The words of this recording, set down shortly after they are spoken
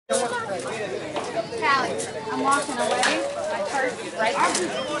Callie, I'm walking away. My purse is right there.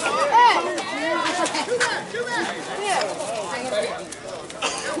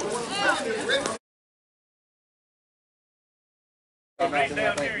 Right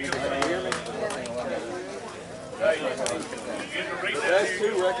down here, you hear me? The best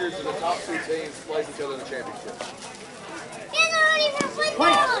two records of the top two teams play each other in the championship.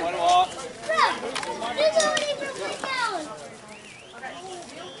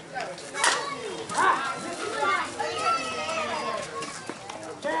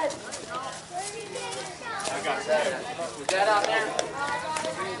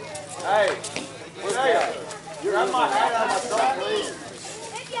 Hey, grab my hat out of my truck, please.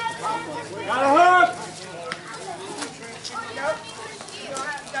 Got a hook!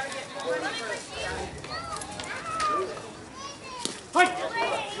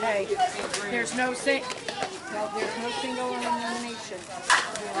 Hey, there's no single elimination.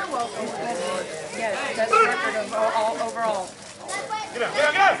 Yes, that's the record of all overall. Get up, get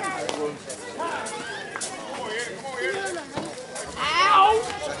up, get up! Ow!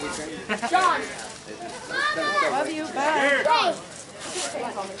 John! Love you, bye.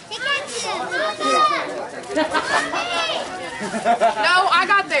 No, I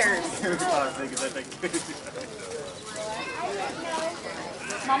got theirs.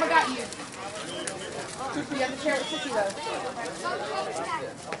 Mama got you. You have to share it with Cookie though.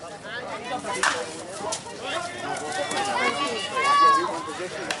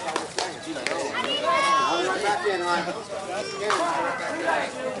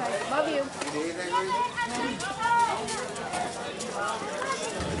 Love you.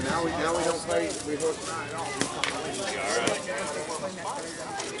 Now we don't play rehearsal.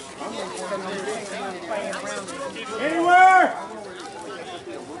 Anywhere!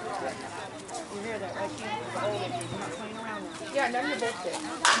 You hear that, right? You're not playing around now. Yeah, none of your bullshit.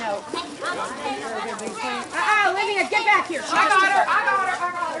 No. Olivia, get back here. I got her.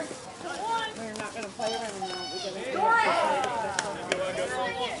 We're not going to play around now. We're going to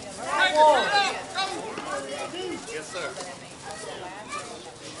Yes, sir.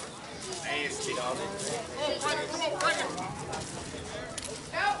 Nasty dog.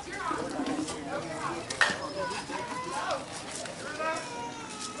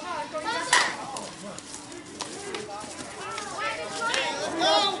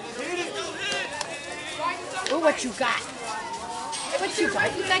 Ooh, what you got? What you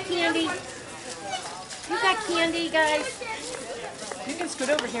got? You got candy? You got candy, guys? You can scoot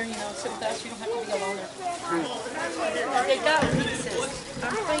over here, you know, sit with us. You don't have to be alone. They got pieces.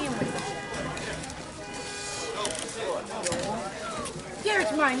 I'm playing with them.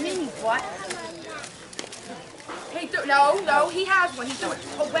 Here's my mini what? Hey, no, he has one. He threw it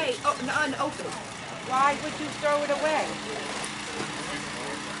away, unopened. Why would you throw it away?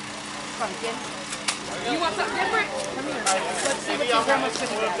 Pumpkin. You want something different? Come here. Let's see what your grandma's going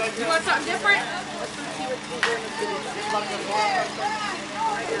to get. You want something different? Let's see what your grandma's going to get.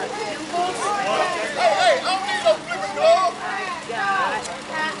 Hey, I don't need no flipping glove.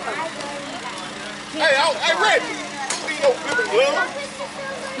 Hey, Rick, you don't need no flipping glove.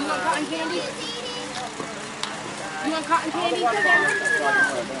 You want cotton candy? You want cotton candy for them?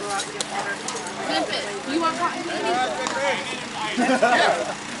 Memphis, you want cotton candy? Memphis,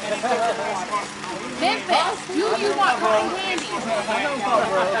 you want cotton candy?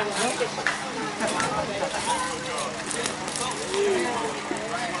 That's it.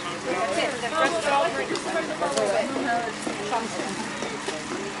 The rest of it all drinks. You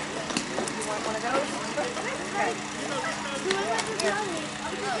want one of those? Okay.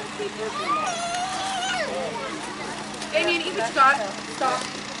 Damien, eat what you got. Stop.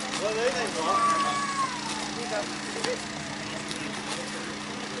 What are they for?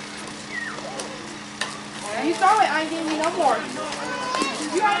 You saw it. I ain't giving you no more.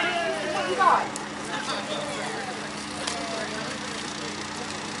 You got what you got.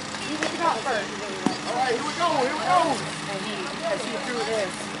 See what you got first. All right, here we go. Because he threw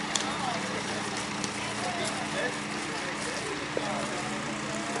this.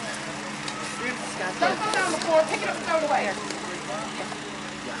 Don't go down the floor. Pick it up and throw it away.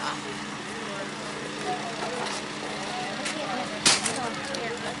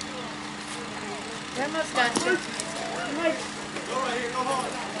 Grandma's got you. Go right here, go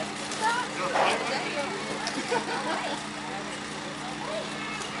hard.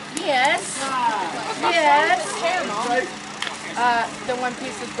 Yes. Yes. The one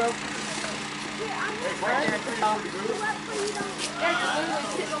piece is broke. Right there at the top. Yeah, it's literally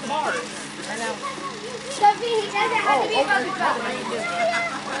sitting on bars. I know. Sophie, he doesn't have to be above the belt.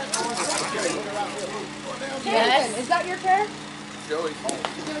 Yes. Is that your chair? Joey.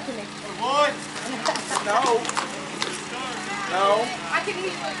 Give it to me. What? No. No. I can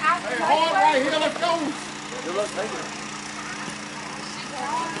eat it after. Hey, hold right here. Let's go. Good luck taking it.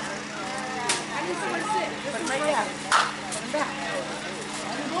 I need someone to sit. Put him right back. Put him back.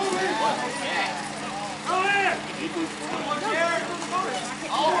 Go in.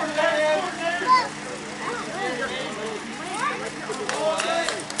 Over there.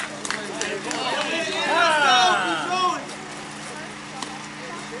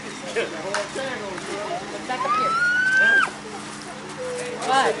 Back up here.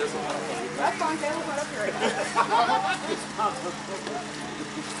 What? That's fine, Caleb. Right up here.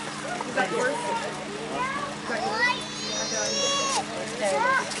 Is that yours?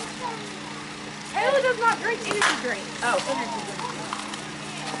 Caleb does not drink energy drink. Oh, energy drink.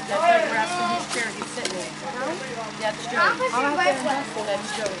 That's like we're asking who's Cherokee sitting in. That's Joey. That's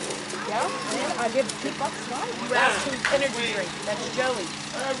Joey. Yeah? I give $2. You asked who's energy drink. That's Joey.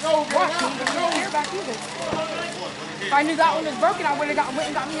 Watch, he didn't care about either. If I knew that one was broken, I would have went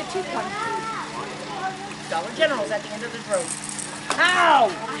and got me a toothbrush. Dollar General's at the end of the road.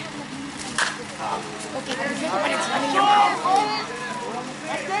 Ow! Okay, I'm drinking when it's running your mouth.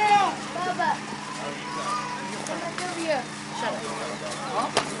 Let's go. Shut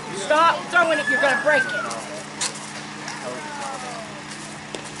up. Stop throwing it, you're going to break it.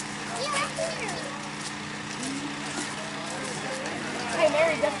 Hey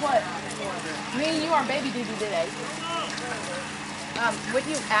Mary, guess what? Me and you are baby duty today. Would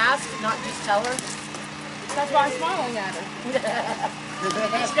you ask, not just tell her? That's why I'm smiling at her.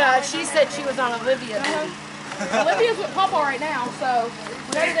 She said she was on Olivia duty. Olivia's with Papa right now, so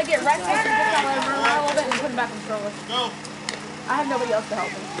whenever they get rested, she just got to run around a little bit and put them back in the stroller. Go. I have nobody else to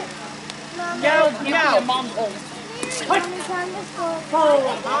help me. No. Mom's home. What?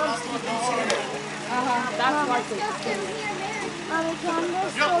 That's likely. Mommy, can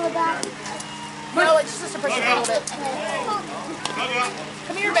this go back? No, it's just to push it a little bit.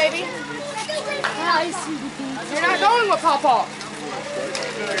 Come here, baby. Hi, sweetie. You're not going with Papa.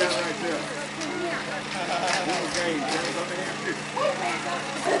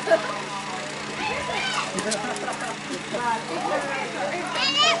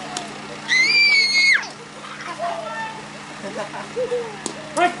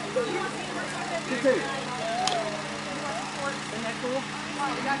 Isn't that cool?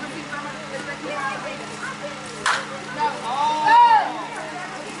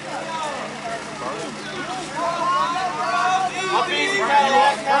 I'll be easy, Brian.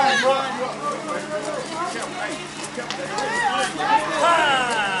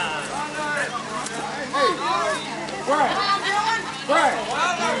 Brian.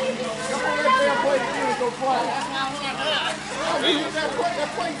 Come on, let that play and go play. That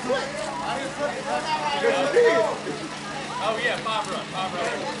play quick. Yes, you did. Oh yeah, Bob run.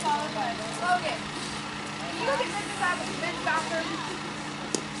 Logan, can you go get Mrs. out of the men's bathroom?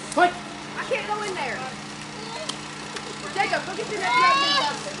 Quick. I can't go in there. Jacob, go get your nephew out of the men's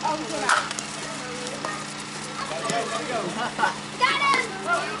bathroom. Oh, he's going out. Got him!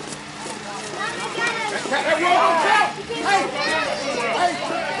 Mommy, got him! That roll on top. Hey.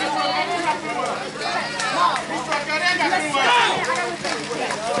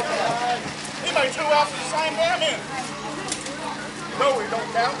 He made 2 outs the same damn hit. No, we don't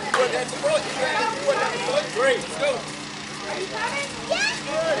count. He wasn't at the foot. He wasn't at the foot. 3. Let's go. Are you coming? Yes!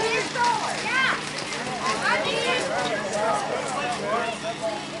 Here's stroller. Yeah! I need it!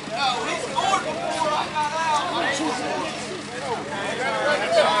 No, he scored before I got out.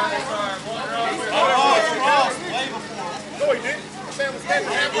 Way before. No, he didn't. Sam was standing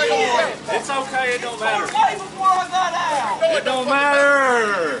halfway over. It's okay, it don't matter. Way before I got out. It don't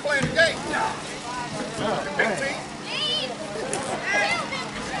matter. Playing the game. 15.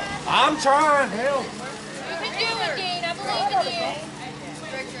 I'm trying, hell. You can do it, Dean. I believe in you.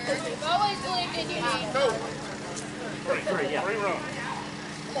 I've always believed in you, Dean. Go. 3 runs.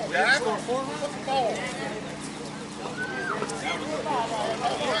 Come on, guys. Put the ball.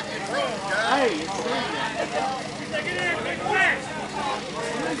 Hey,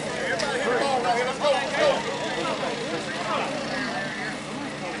 Everybody hit the ball right here. Let's go. Let's go.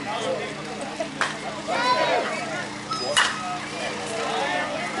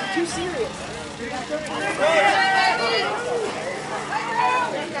 Too serious.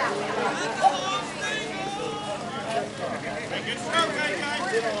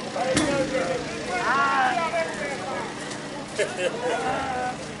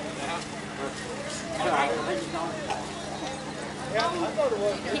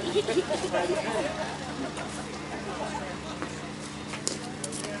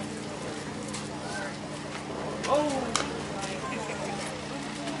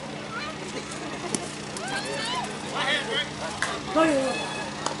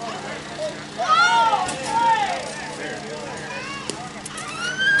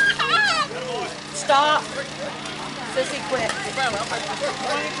 quick.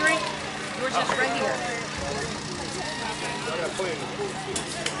 Want a drink? Yours is right here.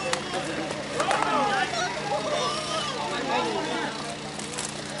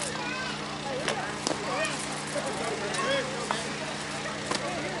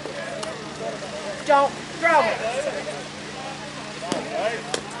 Don't throw it.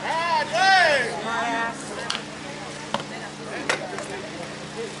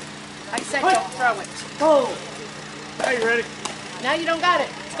 I said don't throw it. Oh. Hey, you ready? Now you don't got it.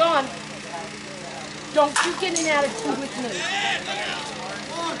 It's gone. Don't you get an attitude with me.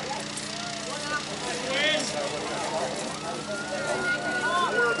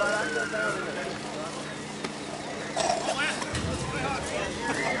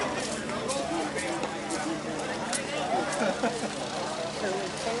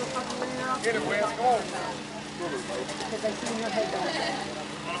 Get it, Wes. Go on. Because I seen your head go.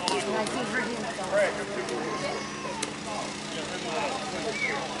 And I seen her hands go.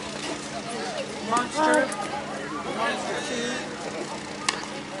 Monster. Monster 2.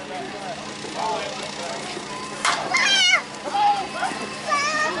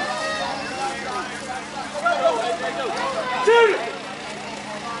 Shoot it!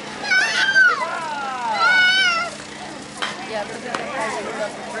 Yeah, because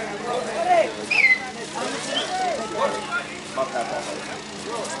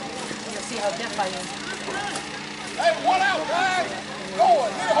you'll see how deaf I am. Hey, one out, guys. Go on,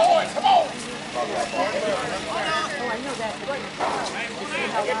 get a horn. Come on. Oh, I know that.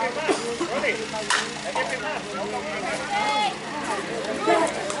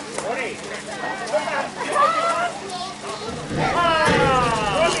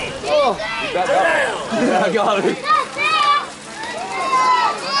 Oh, I got it.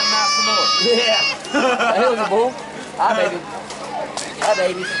 Yeah. That was a bull. Hi, baby. Hi,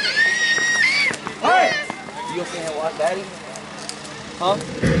 baby. Hey! You okay to watch daddy? Huh?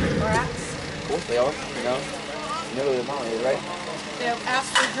 Rats. Of course they are, you know. You know who their mom is, right? They'll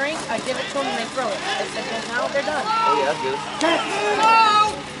ask for a drink, I give it to them and they throw it. I said, well, now they're done. Oh, yeah, that's good.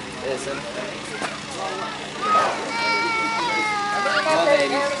 Listen. Come on,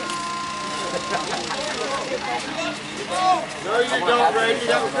 baby. No, you don't, Brady.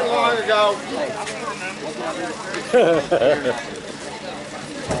 That was too long ago.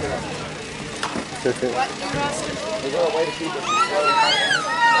 What you asking? Is there a way to keep it from swelling constantly?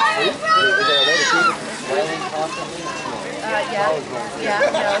 Is there a way to keep it from swelling constantly?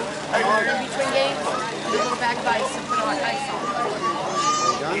 Yeah, no. In between games, we go back of ice and put on ice on.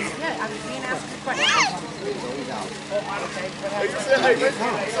 Yeah, I was being asked a question. Hey, you said, hey, you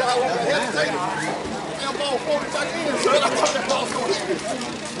said I want to hesitate. Damn ball 40 seconds in, son. I thought that ball was going to hit.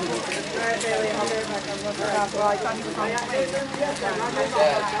 Alright, Bailey, I'll be right back. I'm looking around. Well, I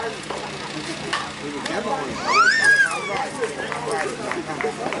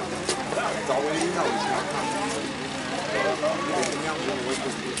thought he was on the plane.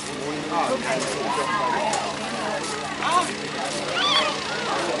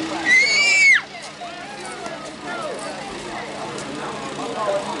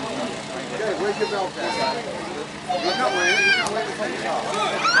 Where's your belt at? He's not wearing it. He's not wearing it to take it off.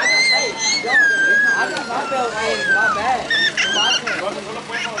 I got my belt on, my bag. My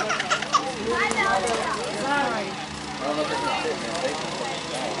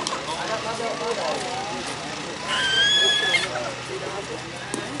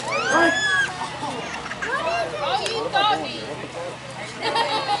Oh, you doggy.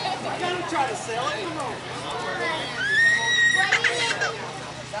 Don't try to sell it. Come on.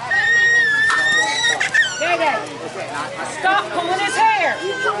 Dad, stop pulling his hair.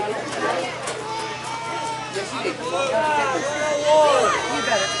 You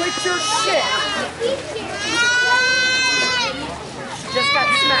better quit your shit. She just got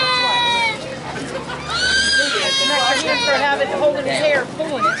smacked twice. Smacked her hand for holding his hair,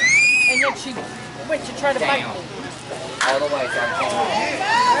 pulling it, and then she went to try to bite me. all the way, so I'm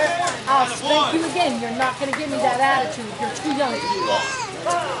I'll spank you again. You're not going to give me that attitude. You're too young to do that.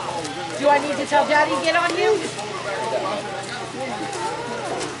 Do I need to tell Daddy to get on you?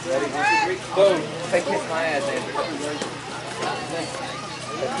 boom. They kiss my ass, Andrew.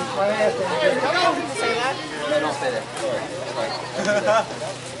 They kiss my ass, Andrew. People say that. No, don't say that.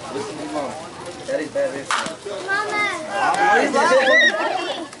 Listen to Mom. Daddy's bad business. Mama.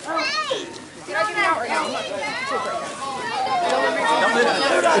 Can I get him out right now?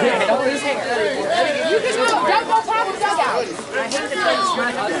 Don't lose hair. You just don't go pop the dugout. I hate the place.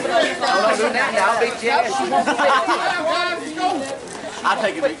 Don't do that now. I'll beat your ass. I'll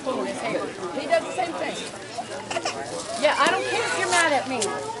take it. He does the same thing. Yeah, I don't care if you're mad at me.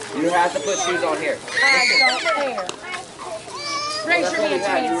 You have to put shoes on here. I don't care. Raise your hand to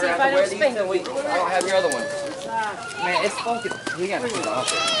me and see if I don't spank you. I don't have your other one. Man, it's fucking. You got to do it.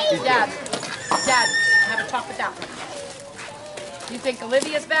 Dad, have a talk with that one. You think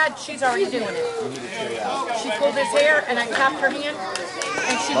Olivia's bad? She's already doing it. She pulled his hair and I tapped her hand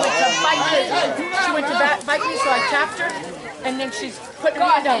and she went to bite me. She went to bite me, so I tapped her and then she's putting her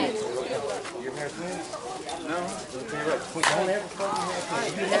hand on it. No.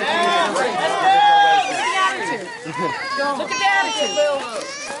 Look at the attitude.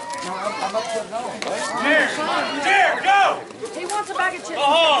 No, I'm up to no. Here, go! He wants a bag of chips.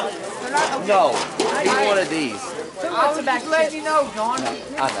 No, he wanted these. Who wants a bag of chips? You know, John. I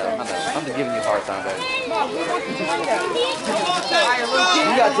know. I'm just giving you a hard time, baby.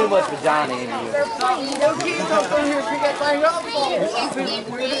 You got too much vagina in you.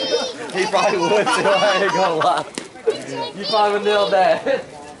 He probably would too, I ain't gonna lie. You probably would nail that.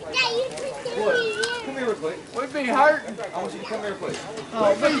 What? Come here real quick. We'd be hurting. I want you to come here real quick.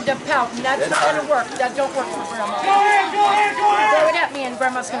 Oh, look at the pouting. That's not gonna work. That don't work for Grandma. Go ahead! Throw it at me and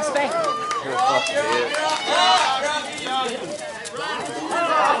Grandma's gonna spank me. You're a fucking bitch.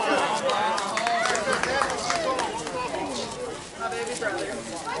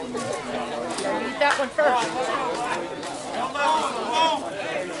 Eat that one first.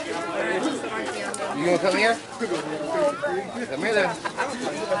 You gonna come here? Come here then.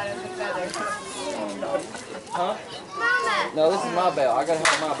 Huh? No, this is my belt. I gotta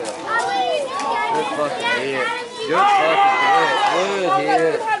have my belt. Good fucking hit. Good fucking hit. Good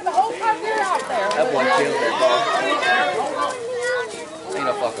hit. That boy killed that ball. Ain't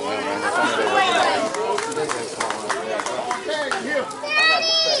no fucking way around this.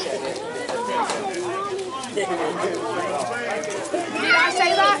 Did I say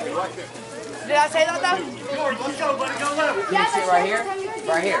that? Did I say that though? Can you sit right here?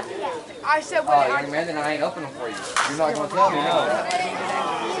 Right here. I said Oh, young man, then I ain't opening them for you. You're not gonna tell me no.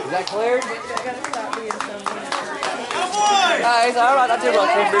 Is that clear? It's alright, I did what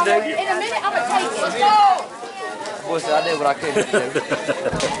I could do. In a minute, I'm gonna take it. Let's go! Boy said I did what I could do.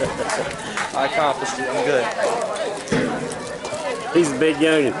 I accomplished it, I'm good. He's a big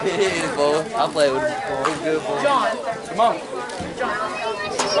youngin'. He is, boy. I play with him. He's good, boy. John. Come on. John.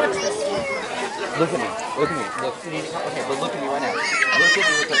 Watch this. Look at me. Look at me. Look. Okay, but look at me right now. Look at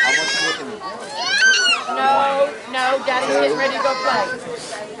me. Look at me. I want you to look at me. No, Daddy's getting ready to go play.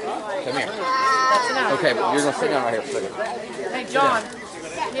 Come here. That's enough. Okay, but you're gonna sit down right here for a second. Hey, John.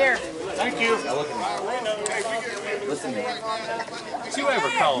 Here. Thank you. Now look at me. Listen to me. Don't you ever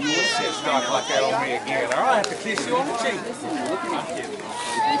call me shit stock like that on me again, or I'll have to kiss you on the cheek.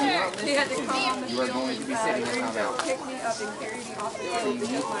 He had to come on the You are going to be sitting this time out. pick me up and carry me off the So you need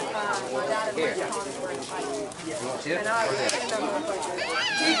here. You want chips?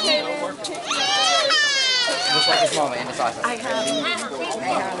 He came in, picked me up. Looks like his mama indecisive. I have him.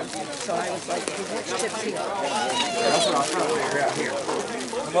 So I was like, which chips here? That's what I was trying to figure out here.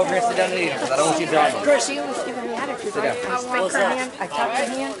 Come over here and sit down and eat them, because I don't want you to drop them. Girl, she was giving me attitude, right? I spank her hand, I tap her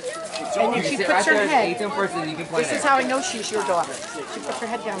hand, and then she Sit puts right her there and head. eat them first, and you can play This is next. how I know she's your daughter. She puts her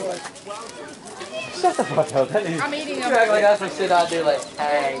head down and goes, Shut the fuck up. That is, I'm eating you them. act like that's some shit I do, like,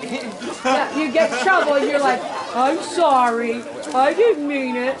 hey. Yeah, you get in trouble and you're like, I'm sorry, I didn't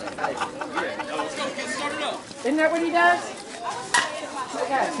mean it. Isn't that what he does?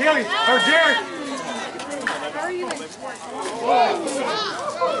 Okay. Kelly, or Jerry. How are you?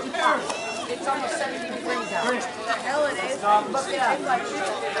 It's almost 70 degrees out. The hell it is. Look it up.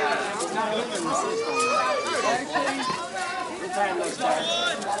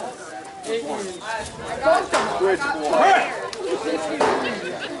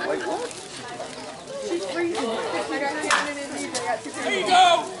 She's freezing. I got Cannon and DJ. I got two people. There you go.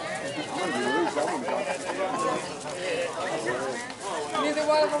 Neither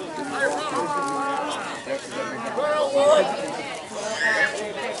one of them.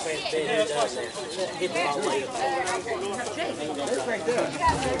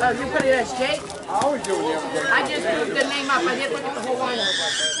 Oh, you put it as Jake? I always do it the other day. I just looked the name up. I didn't look at the whole lineup.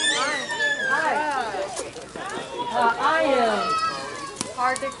 Hi. I am.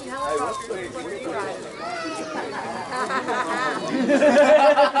 Hard Dixie helicopter. What are you riding?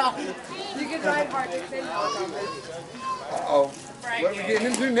 You can ride hard Dixie helicopter. Uh-oh. What are we getting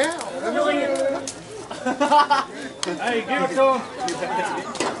into now? Hey, give it to him.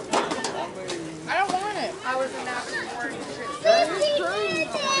 I don't want it. I was in that before.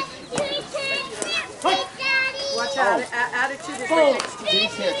 Watch out. Attitude is right next to you.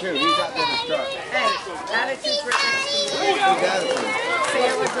 He's here too. He's out there in his truck. Hey, attitude's right next to you. He got it. Say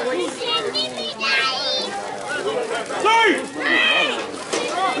it with the voice. Hey!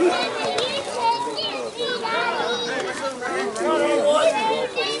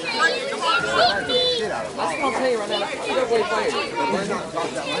 That's what I'm telling you right now. You don't play fire.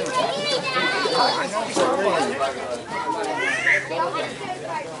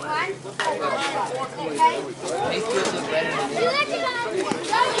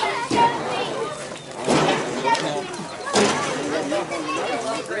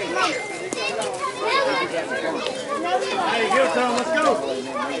 Hey, give it to him. Let's go.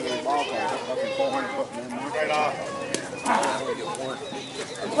 Right off.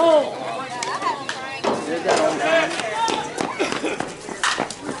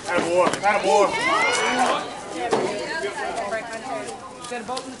 Attaboy. Attaboy. Got a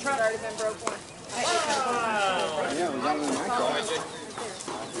bolt in the truck? Yeah, we got it in my car.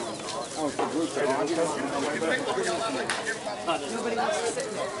 Oh, it's the blue car. Nobody wants to sit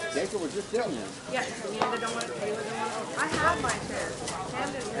in there. Jacob was just sitting there. Yeah, Amanda don't want to, Taylor don't want to. I have my chair.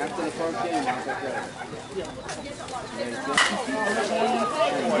 After the first game, I was like,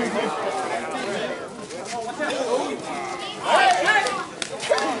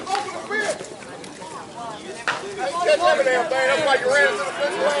 Catch every damn thing. That's why you ran into the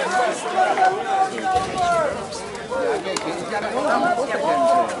fence last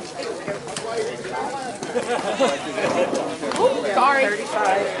Sorry.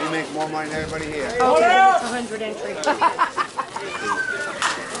 35. he makes more money than everybody here. Okay, it's 100 entry. You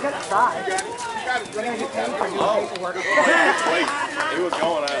gotta try. We're gonna get paid for doing paperwork. Wait, he was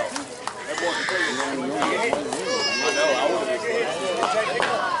going out. That boy can take it. I know, I would have.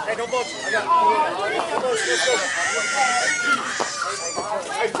 Hey, don't bust. I got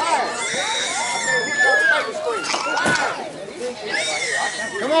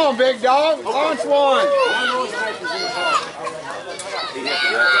Come on, big dog. Launch one.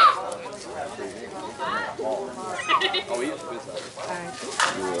 Oh, he is good.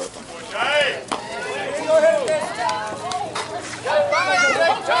 Hey!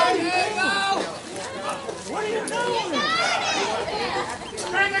 What are you doing?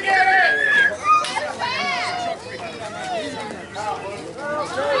 Trying to get it!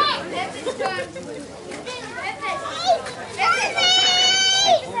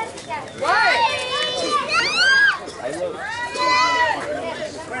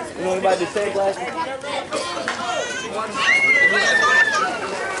 You know anybody to take last week?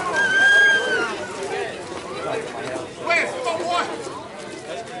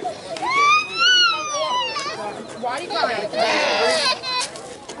 Why are you crying?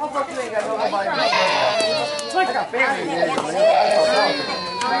 I got family here.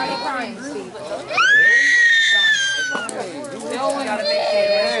 Why are you crying, Steve? They only gotta make sure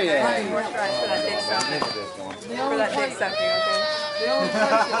More stress for that dick sucking. For that dick sucking, okay? Oh,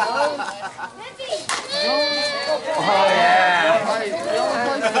 yeah.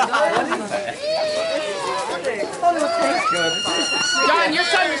 John, your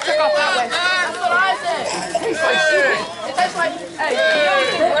son just took off that way. That's what I said. It tastes like shit. It tastes like, hey, you know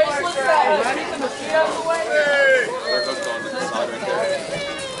what the bracelet says? Keep the mosquitoes away. They're hooked on the side right there.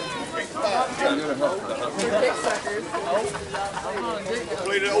 Dick suckers.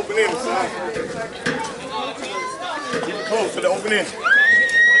 Play the open end, son. Get it close to the open end.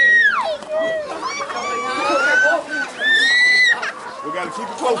 We gotta keep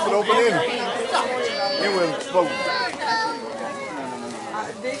it close to the open end. Then we'll expose it.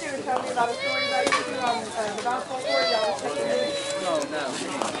 Did you tell me about a story about you two on the gospel for y'all was taking it? No.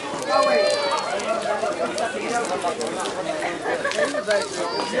 Oh, wait.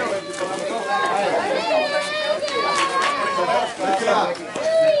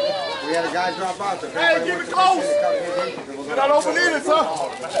 We had a guy drop out. Hey, keep it close. We're not open ended, sir.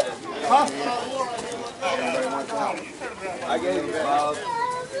 Huh? I gave you 5.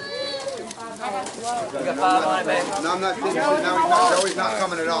 You got 5 on it, baby. No, I'm not thinking. Now Joey's not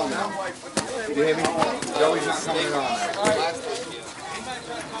coming at all now. You hear me? Joey's not coming at all.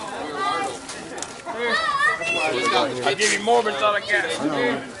 I give you more than I got.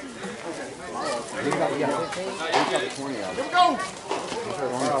 He's got 20 of them. Go.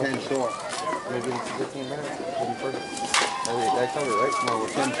 Only 10 short. Maybe 15 minutes. That covered, right? No, we're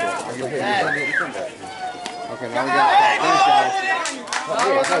 10 short. Okay, now we got finish guys. I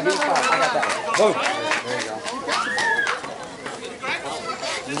got that one. Boom. There you go.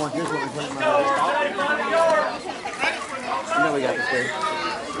 You want this one? We put it in my bag. You know we got this here.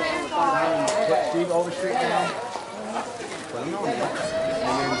 Put Steve Overstreet down. Put him on there.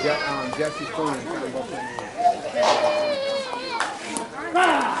 And then Jesse Spoon.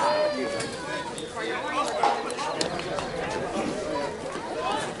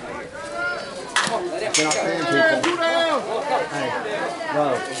 They're not paying people. Hey, no.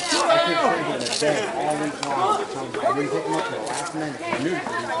 kept thinking of that all week long. I didn't pick him up until the last minute. I knew that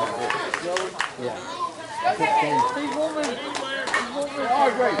he was going to do it. Yeah. I kept saying, Andre,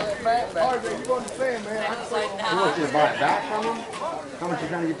 you going to say, man. You want you to buy it back from him? How much you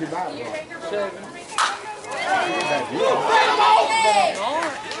trying to get you back for? 7.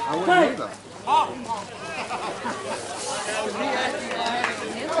 I wouldn't either.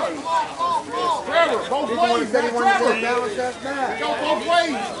 Both ways. He said he wanted to balance that back. Go both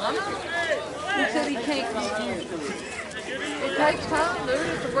ways. He said he can't confuse them. It takes time, dude.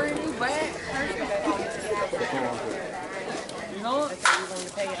 It's a brand new bat. You know what? It's a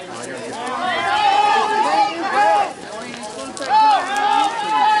brand new bat. I mean, it's going to take time.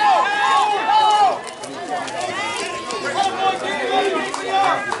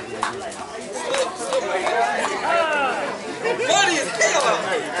 Buddy is killing.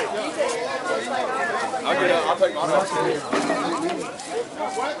 I'll take my nuts.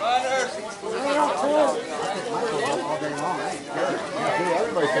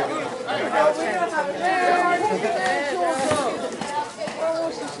 Everybody said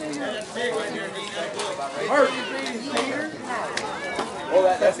Oh,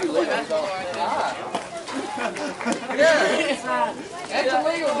 that's illegal. Yeah. That's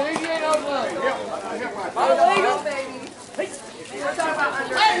illegal, dude. You ain't old enough. Illegal, baby. We're talking about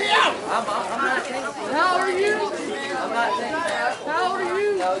under. Hey, I'm not. How old are you? I'm not. How old are you?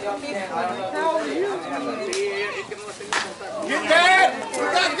 How old are you? Get that! We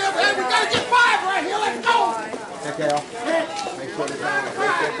gotta get 5 right here. Let's go! okay, I'll make sure they're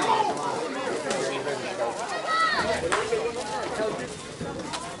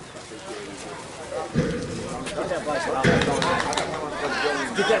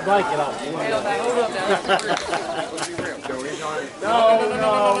Get that blanket off. No.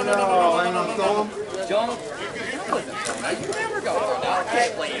 Ain't no storm. John, you never go. I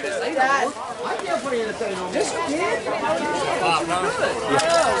can't play this. They don't work. I can't put in the thing on this. Yes, you can.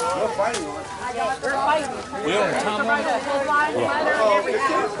 We're fighting on it. We on time limit? Yeah.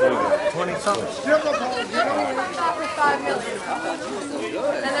 20 something. $5 million.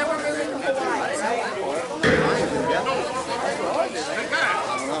 And then we're moving to Hawaii.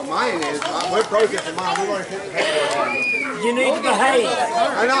 Mine is. We're protesting mine. We're going to take the head. You need to behave.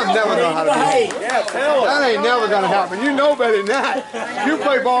 And I'm never know how to behave. Yeah, tell us. That ain't never going to happen. You know better than that. You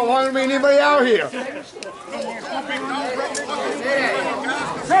play ball longer than anybody out here.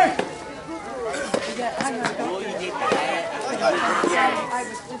 Hey!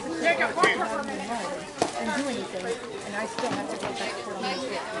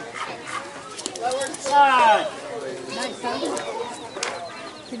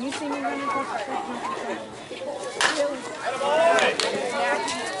 Can you see me running across the street?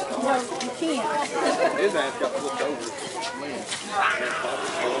 No, you can't. His ass got flipped over.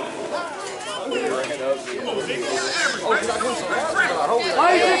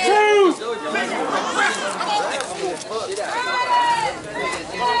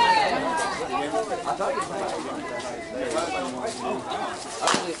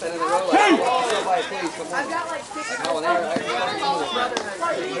 I've got like 6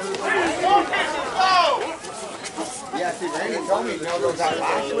 Yeah, see, Randy told me he mailed those out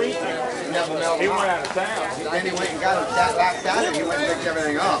last week. He never mailed them He went out. out of town. Then he went and got them that last Saturday. He went and picked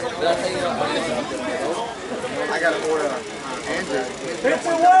everything up. I got to order Andrew. It's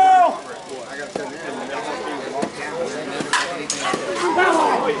a well! I got to send in.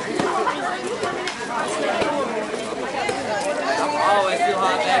 Always too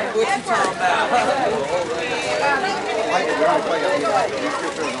hot, man. What you talking about? Like it, we're going to play up here. These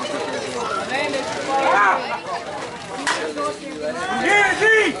two fields don't take it.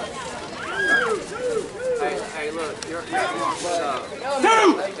 Hey, look, you're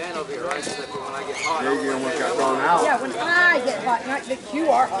Ben over here, right? So that when I get hot, You almost got thrown out. Yeah, when I get hot, not that you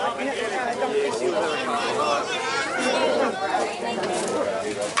are hot. And I don't think you are.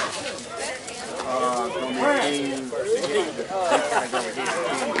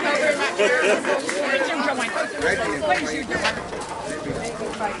 It's going to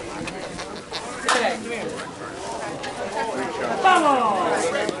be Come on!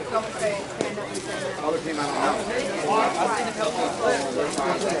 Other team, I don't know.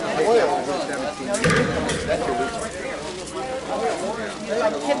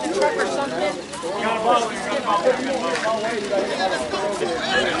 Hit the truck or something.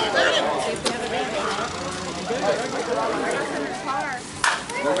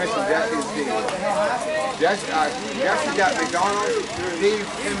 We're missing Jesse's team. Jesse got McDonald's. Steve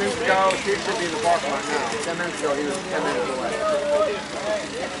 10 minutes ago. Steve should be in the parking lot now. 10 minutes ago, he was 10 minutes away.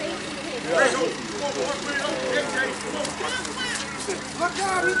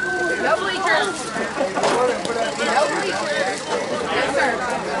 No bleachers. No bleachers. Yes, sir.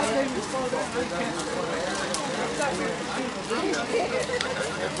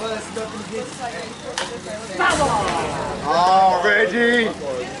 Oh, Reggie!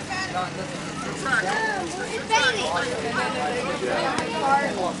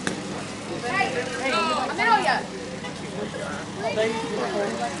 Hey, I'm in on ya.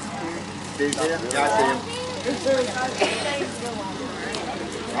 Steve's here? Yeah, I see him.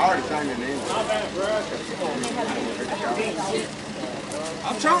 I already signed your name.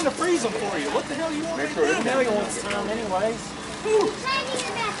 I'm trying to freeze them for you. What the hell you want me to do? Amelia wants time anyways.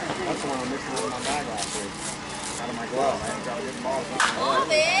 That's the one I'm mixing out of my bag last week. Out of my glove. I haven't got a good ball. Oh,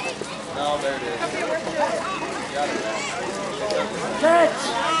 big. No, there it is. Got it now. Catch!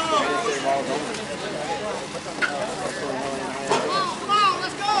 Come on,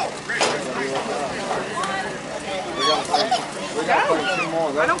 let's go. We got to play two more.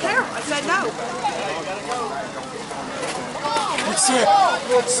 I don't care. I said no. That's it.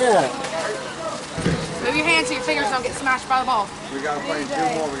 That's it. Move your hands so your fingers don't get smashed by the ball. We got to play in two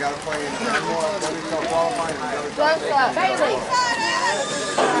more. We got to play in two more. Then we start qualifying. Bailey.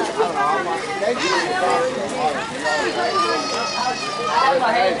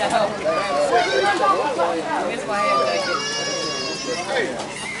 My head now. It's my head, take it.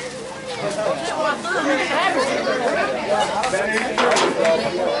 He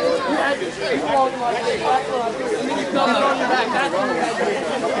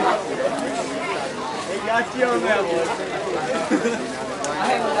got you on that one.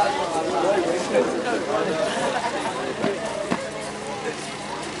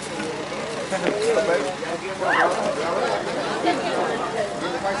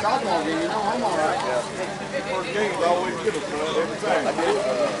 My sophomore game, you know I'm all right. First game's always good for us every time. It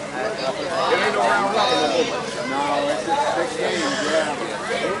ain't no round robin. No, it's just 6 games, yeah.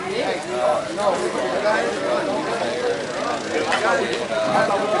 No,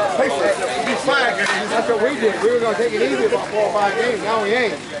 that's what we did. We were going to take it easy about 4 or 5 games. Now we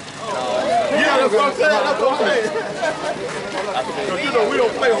ain't. Yeah, that's what I'm saying. That's what I'm saying. Because you know we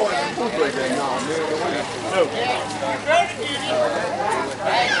don't play hard in football games. No, No.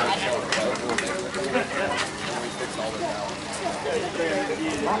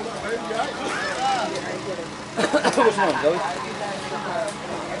 Which one, Joey?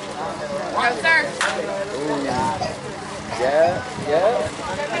 No, sir. Yeah.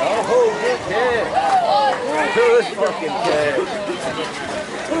 Oh, good catch. Good fucking catch.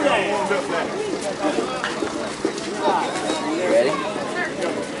 You ready?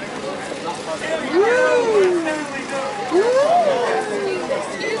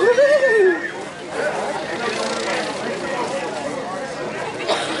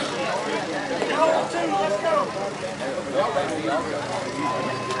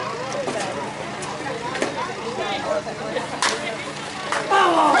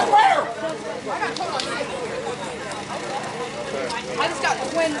 I just got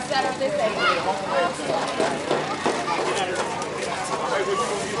twins that are this age.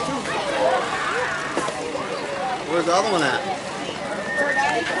 Where's the other one at?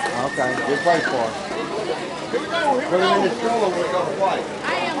 Okay, good place for us. Put him in the stroller when we go to play. I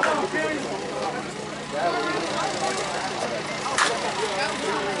am.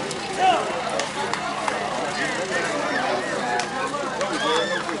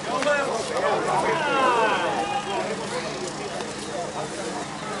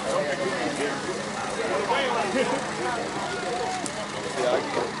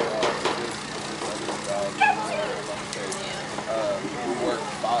 We work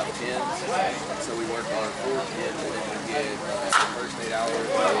 5 tens, so we work on 4 tens, and then we get the first 8 hours,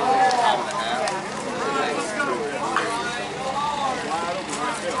 time and a half.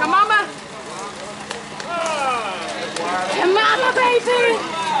 Come mama. Come mama, baby.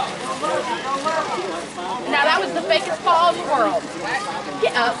 Now that was the fakest ball in the world.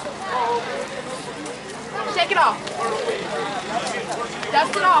 Get up. Shake it off.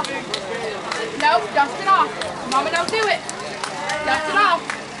 Dust it off. Nope, dust it off. Mama, don't do it. Dust it off.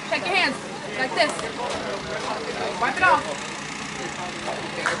 Shake your hands. Like this. Wipe it off.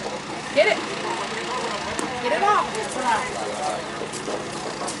 Get it. Get it off.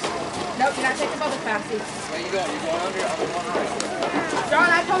 Nope, you're not taking bubble fasty. Where you going? You going under? I'm going right. John,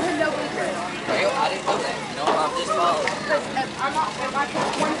 I told him no bleachers. Well, I didn't know that. You know, I'm just following. I'm not, if I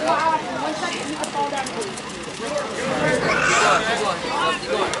take one fly off in 1 second, you can fall down the bleach.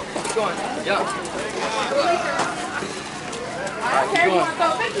 Keep going. Jump. I don't care if you want to go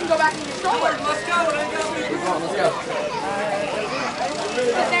big, you can go back in your stroller. Let's go. Let's go.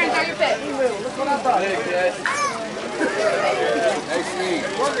 Sit there and throw your fit. That's what I thought. Hey, Steve.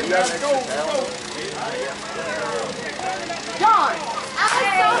 You got an extra towel? John! I'm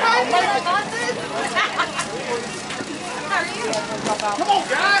so happy about this! How are you? Come on,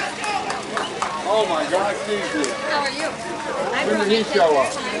 guys! Oh my God, Steve did. How are you? When did he show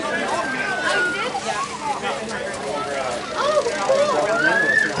up?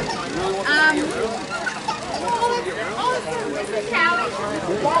 This is Callie.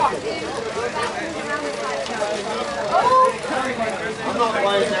 I'm not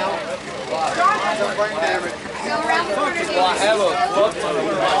playing now. Don't blame David. Go around the corner. Well, I have a fuck ton of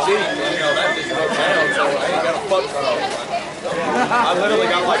my Jeep, and you know, that just broke down, so I ain't got a fuck ton of them. I literally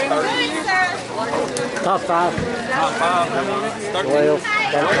got like 30. Top 5. Top 5. 12.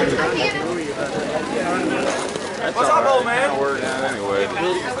 What's up, old man? Anyway.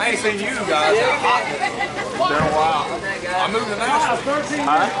 I ain't seen you guys in a hot minute. Been a while. I moved to Nashville.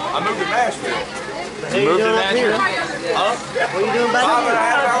 Huh? I moved to Nashville. You moved to Nashville? Huh? What are you doing back 5.5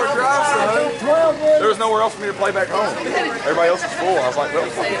 hour drive, son. There was nowhere else for me to play back home. Everybody else was full. I was like, well,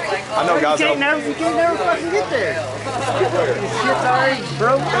 I know guys. You can't never fucking get there. Shit's already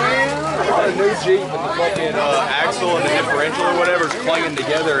broke down. I got a new Jeep with the fucking axle and the differential or whatever is clanging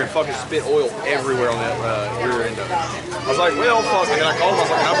together and fucking spit oil everywhere on that rear end of it. I was like, well, fuck. And then I called him. I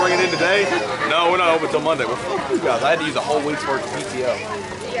was like, can I bring it in today? No, we're not open until Monday. Well, fuck you guys. I had to use a whole week's worth of PTO.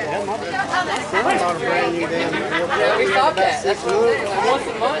 I bought a brand new damn. Yeah, we saw that. That's what I'm saying. Once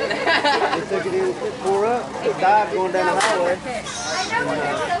a month. They took it in, tore up. It died going down the highway.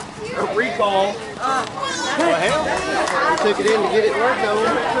 A recall. What the hell? They took it in to get it worked on.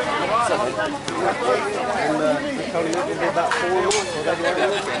 And they told him it would be about 4 months. So they traded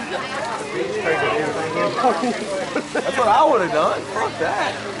everything in. That's what I would have done. Fuck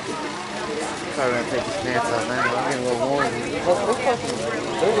that. Probably gonna take his pants off now. I'm getting a little warm.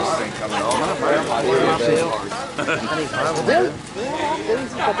 There's this thing coming on.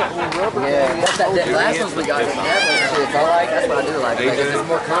 Yeah, that's that last ones we got. I like. That's what I do like. It's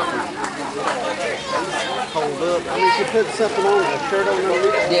more comfort. Hold up. I mean, you put something on, a shirt on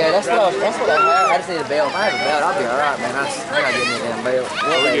underneath. Yeah, that's what I have. I just need a belt. If I have a belt, I'll be alright, man. I gotta get me a damn belt.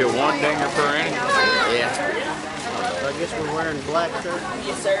 We get one dinger per inning. Yeah. So I guess we're wearing black shirts.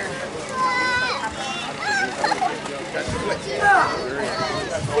 Yes, sir.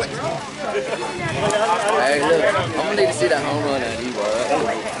 Hey, look, I'm gonna need to see that home run at you, bro.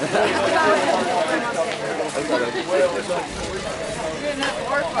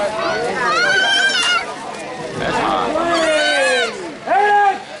 That's hot.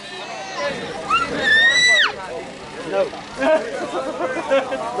 No.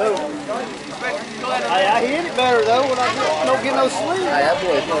 I hit it better though when I don't get no sleep. Hey, that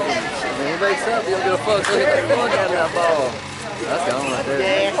boy fucking, when he wakes up, he'll get a fuck. He'll hit the fuck out of that ball. That's gone right there.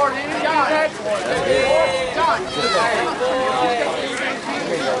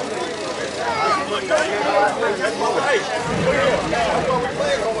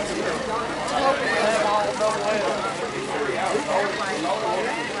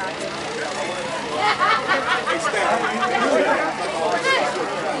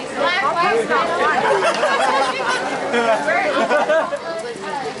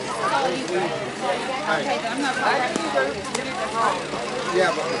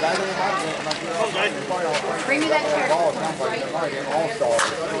 Yeah, but the guy didn't have it. Bring me that chair.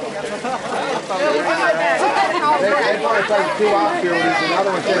 They probably played 2 outfielders, and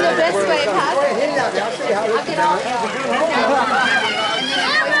another one said that. This way, Pat. Hit it out there. I'll see how this is done.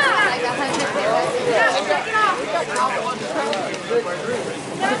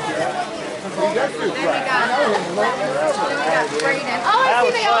 Then we got Brayden. Oh, I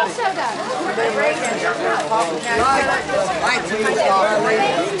see they all showed up. Brayden.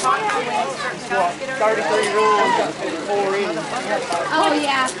 33 runs, 4 innings. Oh,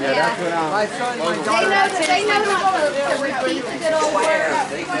 yeah. Yeah. They know to repeat the good old work.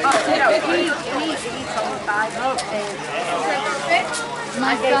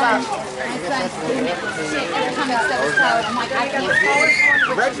 My son, shit, every time he steps out, I'm like, I can't.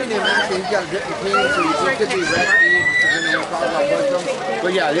 Regging him actually, he's got a different team, so he could be Reggie, and then we'll talk about both of them.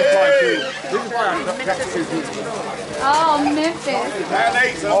 But yeah, this is probably our next 2 people. Oh, Memphis.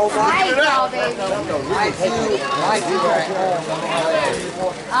 Right, y'all, baby.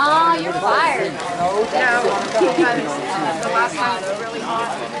 Oh, you're fired. The last time was really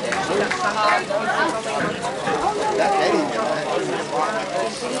hot. That's Eddie. Still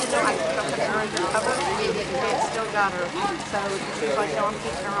got her, so she's like, no, I'm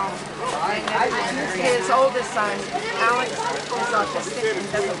keeping her on. His oldest son, Alex, is autistic and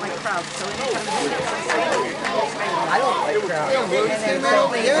doesn't like crowds, so anytime he gets on stage, I don't like crowds. and then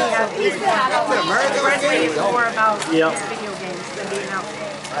Bradley, Bradley is more about video games than being out.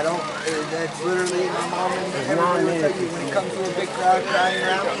 I don't, that's literally my mom and everyone will tell you when it comes to a big crowd crying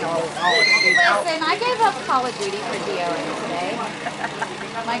around me, I'll skate out. Listen, I gave up Call of Duty for DOA today.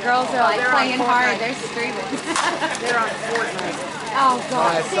 My girls are like playing hard, they're screaming. They're on Fortnite. Oh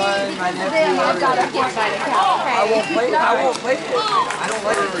God. My son, my nephew, I've got a Fortnite account. I won't play it. I don't like it.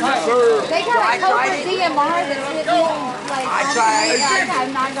 They got a Cobra DMR that's hit me like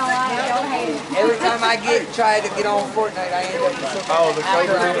I'm not gonna lie, I don't hate it. Every time I try to get on Fortnite, I end up with something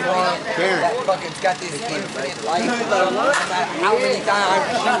after I'm wrong. That fucking got this infinite life. No matter how many times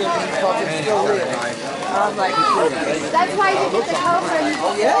I shoot him, he fucking still lives. I'm like, That's why you get the Cobra and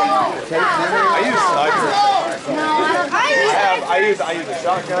you I use sniper. No, I don't. I use a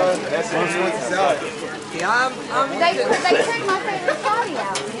shotgun, an SMG. see, I'm They took my favorite body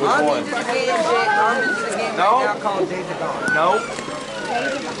out. into the game right now called Days of Gone. No.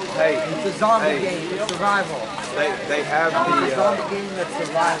 Hey, It's a zombie game. It's survival. they have It's a the. zombie game that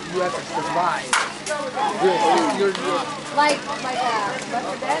survives. You have to survive. Like Left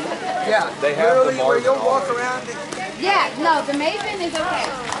 4 Dead? Yeah. They have the literally where you'll Marvel. walk around. Yeah, no, the Maven is okay.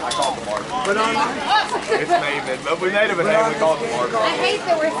 I call it the Marvel. But on It's Maven, but we made him a name. We call it the Marvel. I hate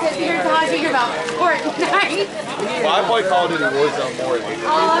that we're sitting here talking about Fortnite. Well, I play Call of Duty Warzone more than you do.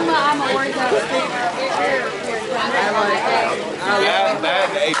 Oh, I'm a Warzone. Madden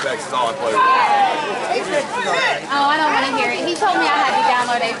and Apex is all I play with. Oh, I don't want to hear it. He told me I had to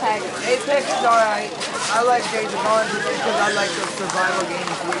download Apex. Apex is alright. I like Days of Gone just because I like the survival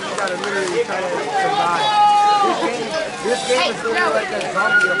games where you gotta literally try to survive. This game is literally like a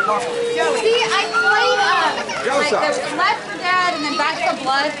zombie apocalypse. See, I played like the Left 4 Dead and then Back 4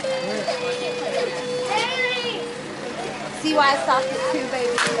 Blood. See why I stopped at 2,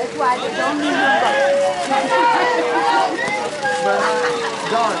 baby. That's why I don't need But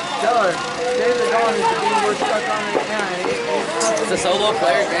Dawn, tell her, Days of Gone is the game we're stuck on right now. It's a solo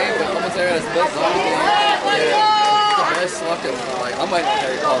player game, but almost there has best zombie game. Yeah. It's the best fucking, like, I'm waiting for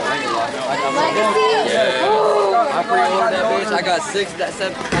Harry Potter. I ain't gonna lie. Yeah. I pre-ordered that bitch. I got 6, 7,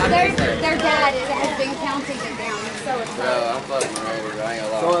 5 days left. Their dad has been counting it down. He's so excited. Bro, I'm fucking ready, bro. I ain't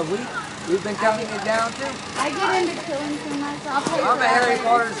gonna lie. So have we've been counting it down too? I get into killing too much. I'll tell you I'm a that. Harry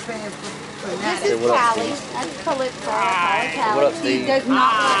Potter's fan This fanatic. is Callie. That's Calypso. Callie. What up, She Steve? does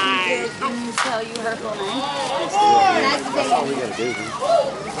not let me tell you her full name. That's Daisy. We gotta do this.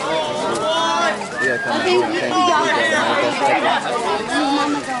 I think you got that.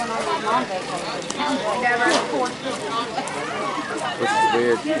 Mama going on a mom This is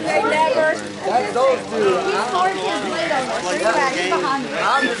weird. That's those two. He's hard as little. He's behind me.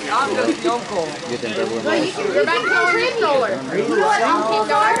 I'm just Uncle. Get them double Well, you can you're back to the controller. You know what? Uncles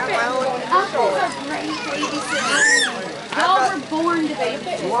are great babysitters. Y'all were born to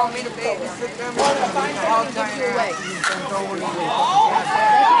babysit. You want me to babysit them? I'll tell you away.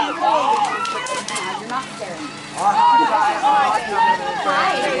 You're not scared. I'll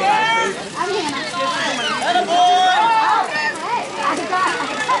Hi. I'm Hannah.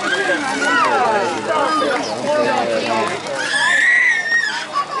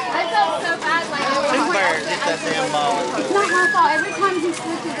 I felt so bad, like, it's not my fault. Every time he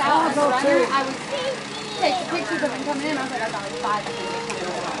switches out as a runner, I would take the pictures of him coming in. I was like, I got like 5 of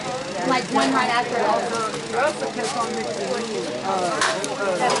them. Like one right after it all. It was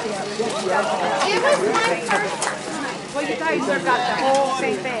my first. Well, you guys have got the whole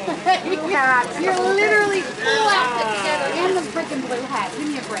same thing. Blue hats. You're literally full outfit together and the freaking blue hat. Give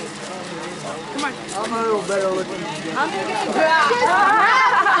me a break. Come on. I'm a little better looking. I'm going to get Just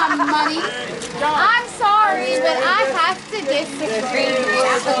money. I'm sorry, but I have to disagree with you.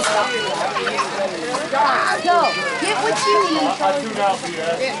 So, get what you need.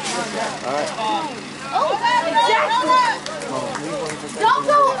 Oh, exactly. Don't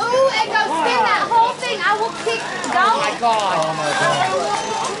go ooh and go spin that whole thing. I will kick. Don't. Oh my God.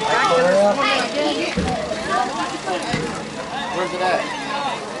 Hey. Where's it at?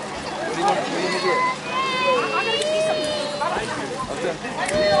 What do you want me to get?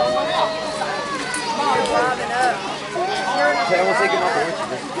 Okay, I was thinking off the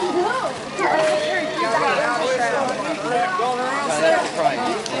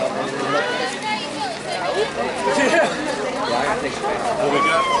I gotta take space. What we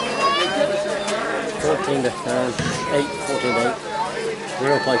got? 14 to 8, 14 to 8. We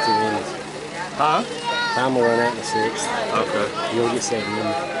don't play 2 innings. Huh? Time will run out in the 6th. Okay. You'll get 7 in.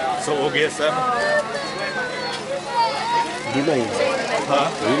 So we'll get 7? You know that. Huh?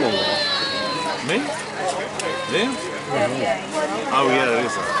 You know that. Me? Them? Oh, yeah, that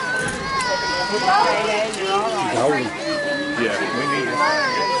is Golden. Yeah, we need it.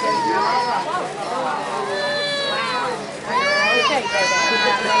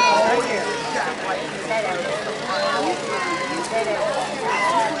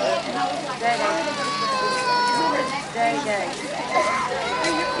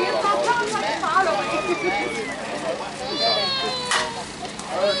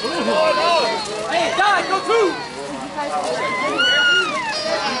 Hey, Don, go too!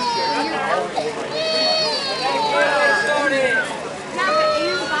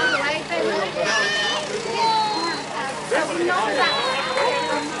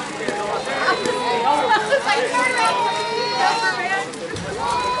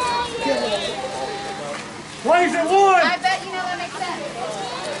 Plays at 1! I bet you know that makes sense.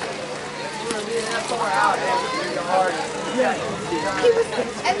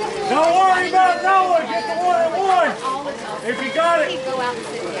 Don't worry about Noah. Get the 1 at 1. If you got it. Go out and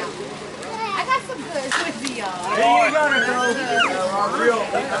sit down. I got some good with the Hey, you got it, bro.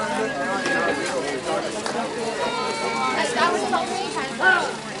 That was so many times.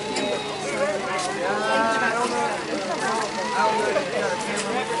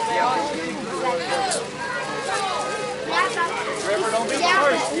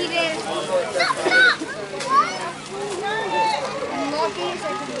 Yeah, he did.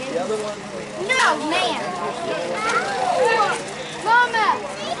 No, man. Mama.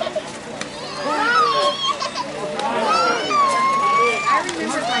 Mommy. I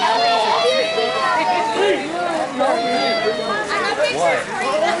remember my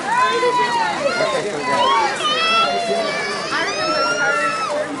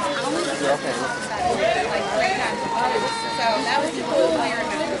So that was the whole I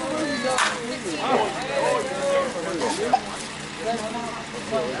remember.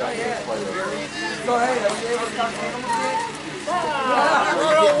 Go ahead, are you able to talk to him again?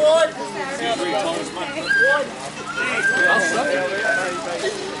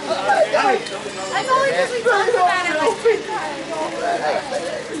 I've always just been talking about it.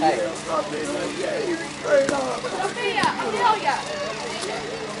 Sophia, I'll tell ya.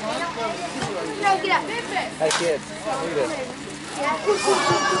 No, get up. Hey kids, look at this.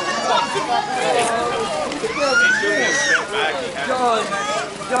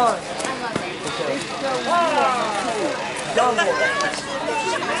 John.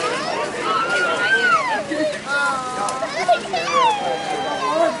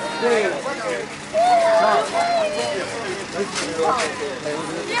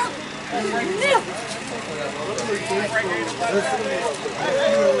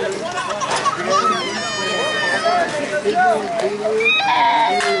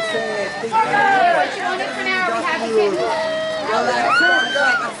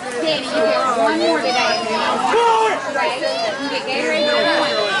 Danny, you get one more today. Right? You get Gatorade for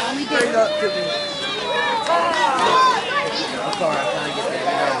one. Only do. I'm sorry, I'm trying to get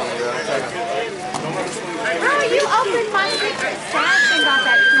that. Girl, you opened my secret stash and got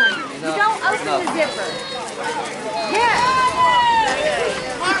that coin. You don't open the zipper. Yeah.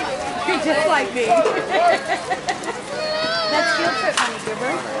 You're just like me. That's field trip money,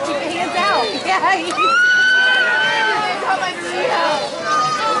 giver. Keep your hands out. Yeah.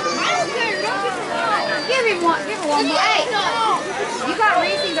 Give him one. Give her one more. Hey, you got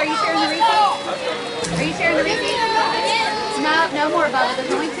Reese's. Are you sharing the Reese's? Are you sharing the Reese's? No, no more, Bubba.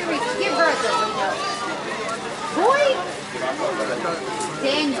 There's only 2 Reese's. Give her a zipper. Boy.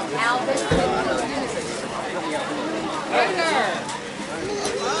 Daniel, Alvin.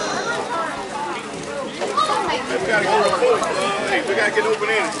 We gotta go real quick. Hey, we gotta get open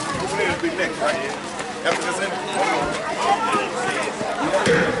in. Open in will be next, right here. After this in.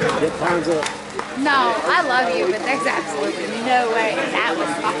 Get time's up. No, I love you, but there's absolutely no way that was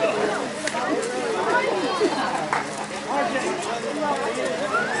possible.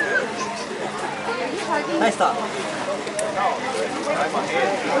 Hey, stop.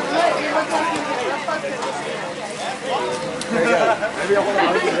 Maybe I want to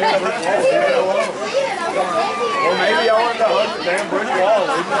hug the damn brick wall. Or maybe I want to hug the damn brick wall.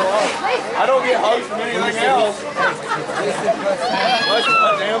 Leave me alone. I don't get hugs from anything else. That's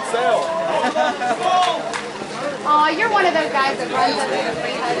my damn self. Oh, you're one of those guys that runs up to the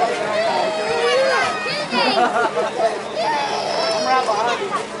free hug. I'm right behind you.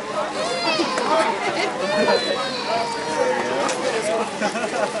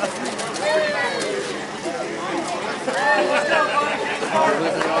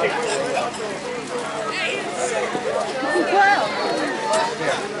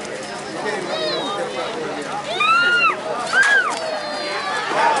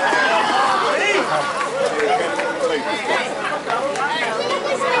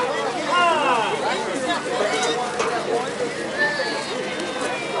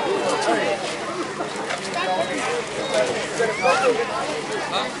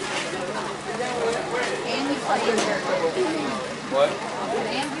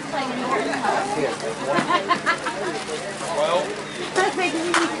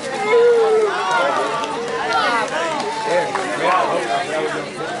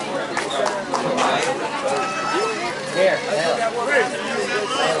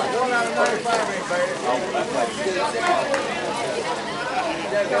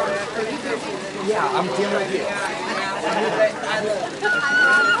 Yeah, I'm Tim right here.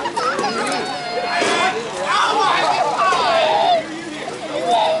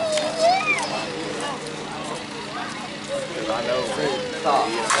 I know. Stop.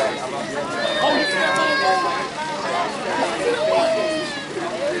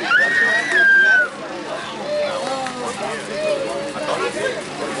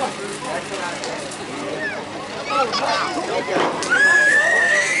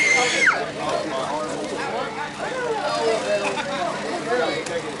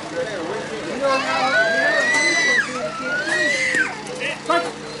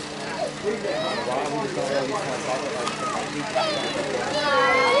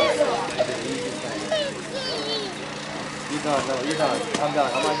 You're done, no, you're done. I'm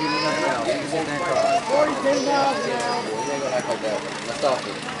done. I'm not giving you nothing else. You can sit there and cry. 42 miles an hour. You ain't gonna act like that. Now stop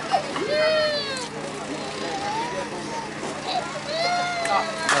it.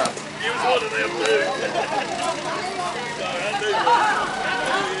 No. He was one of them too.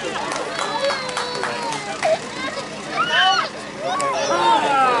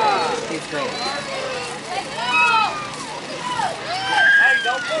 Keep screaming. Hey,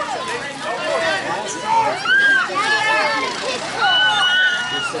 don't force it, baby. Don't force it.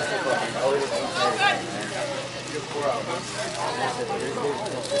 Your sister fucking old as everything, man.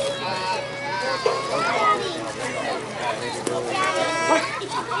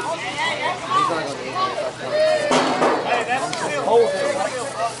 He's not gonna eat it. Hey, that's still hold it.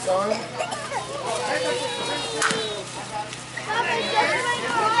 Son.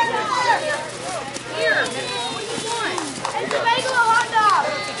 Here, what do you want? It's a regular hot dog.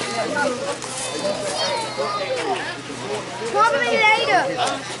 Mama made it ate it.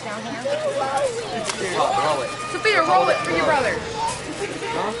 Roll it. Sophia, roll it for your brother.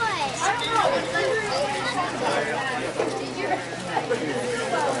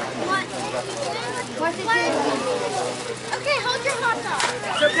 What's it do? Okay, hold your hot dog.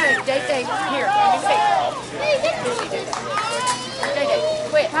 It's okay. Day. Here, let me see. Day.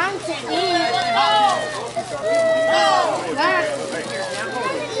 Quit. Time to eat.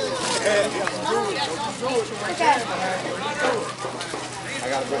 Okay. I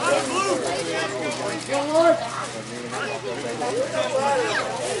got a good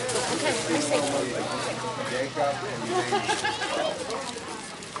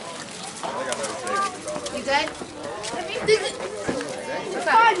You good? What's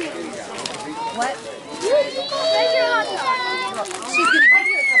up? What? Where's your hot dog? She's gonna give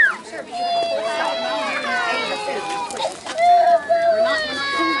you a couple, I'm sure, but you have to stop. Eat your food. We're not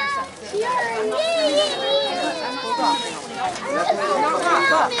killing ourselves.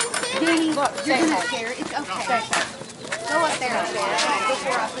 Denny, look, you're gonna share. It's okay. Go up there and share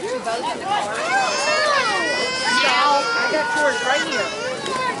before I put you both in the car. No, I got yours right here.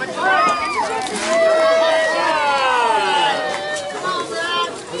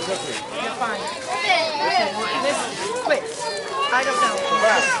 You're fine. Quit. I don't know.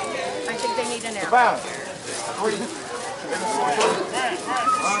 I think they need an hour.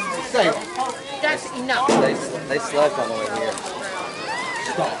 That's enough. They slept on the way here.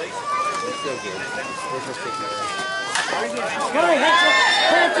 Stop. They're still good. Where's your stick?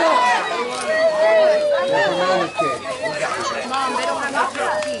 Mom, they don't have no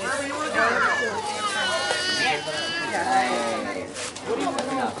Cherokee.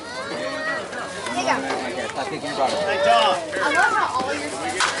 Stop kicking your brother. Hey, John. I love how all your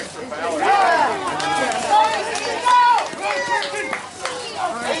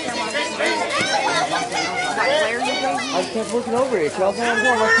I just kept looking over it. Y'all saying I'm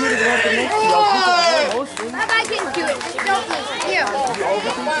going. My kid is going to the next to y'all. How about getting to it? Just don't listen. Here.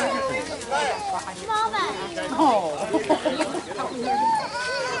 Small bag.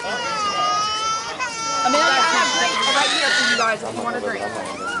 I mean, I have right here for you guys if you want to drink.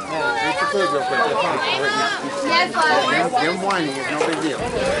 Eat your food real quick. Yes, love. Give him whining. It's no big deal.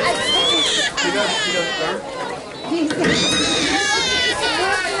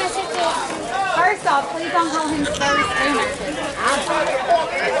 First off, please don't call him Spurs Spooner.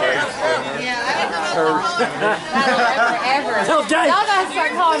 Ever. Y'all gotta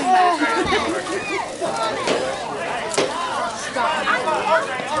start calling him that. Stop.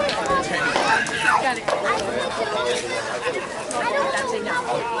 Got it. That's enough.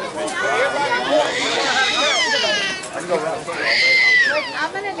 I'm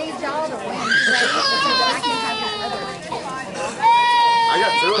gonna need I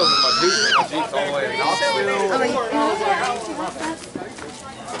got 2 of them in my Jeep. My Jeep's all the way in Knoxville.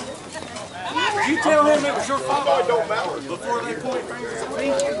 Did you tell him it was your fault? No, it don't matter. Before they point fingers at me?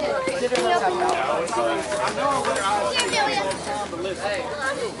 I know what I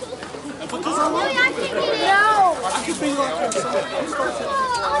because I love you. No. I could be like that. I'm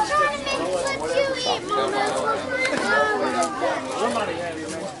trying to make what you eat, Mama. Somebody had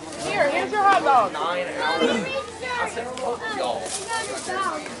him. Here's your hot dog. 9 hours. I said, fuck y'all.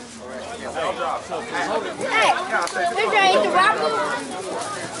 Hey, who's ready to rock you?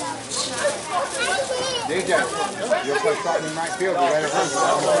 DJ, you'll play starting in right field. You're ready to run.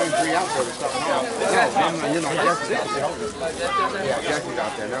 I'm playing 3 outfielders starting off. No, Jesse's out there. Yeah, Jesse's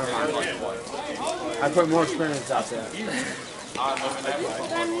out there. Never mind. I put more experience out there.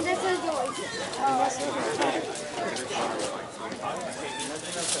 This is yours.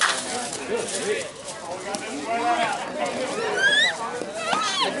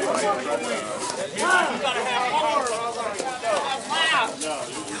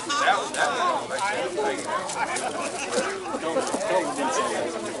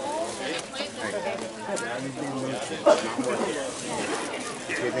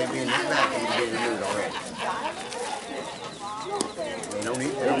 If they be in that back, you can get removed already. They don't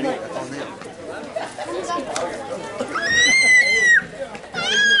eat. That's on them.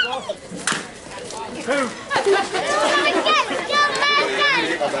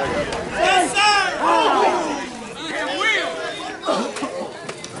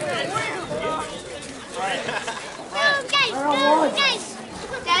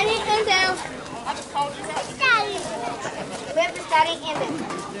 Daddy and down. Daddy. We have to study and then.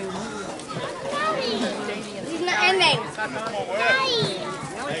 Daddy. He's not ending. Daddy.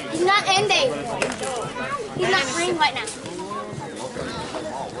 He's not ending. He's not green right now.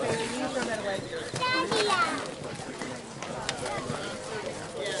 Daddy.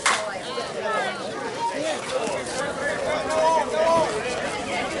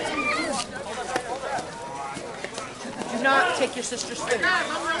 Do not take your sister's food. No.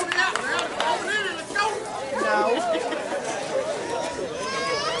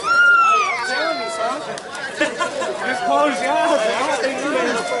 Just close your eyes. I don't think you know.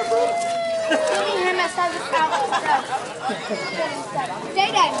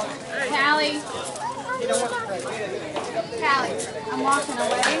 Day-Day. Callie. Callie, I'm walking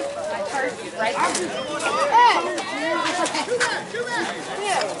away. My purse is right there.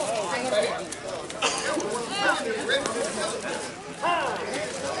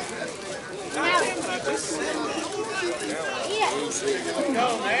 Go,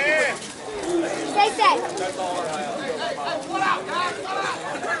 man. Stay safe.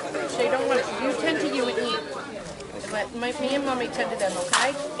 They don't want it. You tend to you and eat. Let me and Mommy tend to them,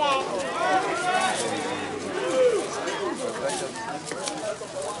 okay?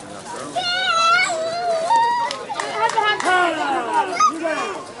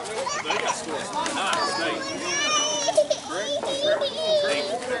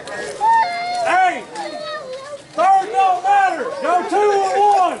 Hey! Third don't matter! Go 2 or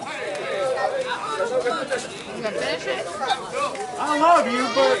 1! You gonna finish it? I love you,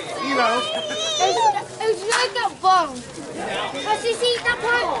 but, you know. It's like a bone. Let's see that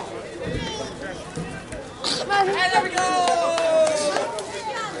part. Hey, there we go.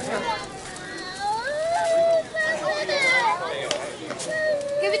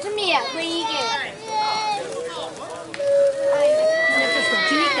 Give it to Mia. Where do you get it? Memphis, don't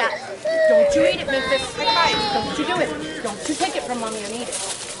you eat that. Don't you eat it, Memphis. Don't you do it. Don't you take it from Mommy and eat it.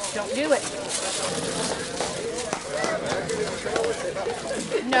 Don't do it.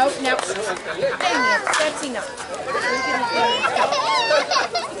 No, no. Dang it, that's enough.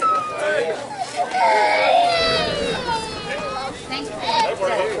 Thank you.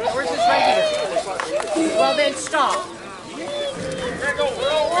 Yours is right here. Well, then stop. You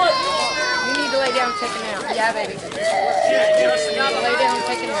need to lay down and take a nap. Yeah, baby. You need to lay down and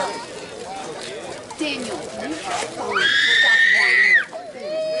take a nap. Daniel.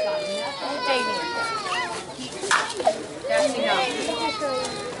 Damien. That's enough.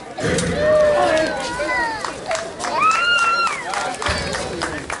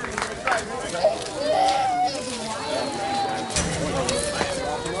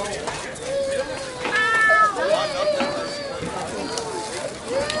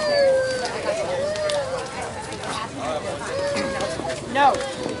 No.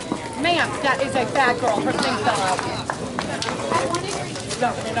 Ma'am, that is a bad girl. Her thing fell out.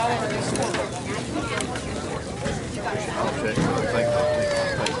 Dumping it all over the school.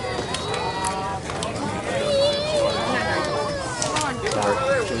 Sorry.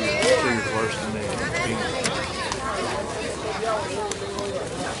 See you first.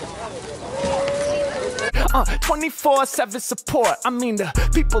 24/7 support. I mean, the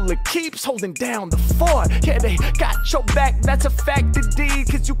people that keeps holding down the fort. Yeah, they got your back, that's a fact indeed.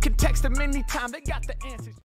 Cause you can text them anytime, they got the answers.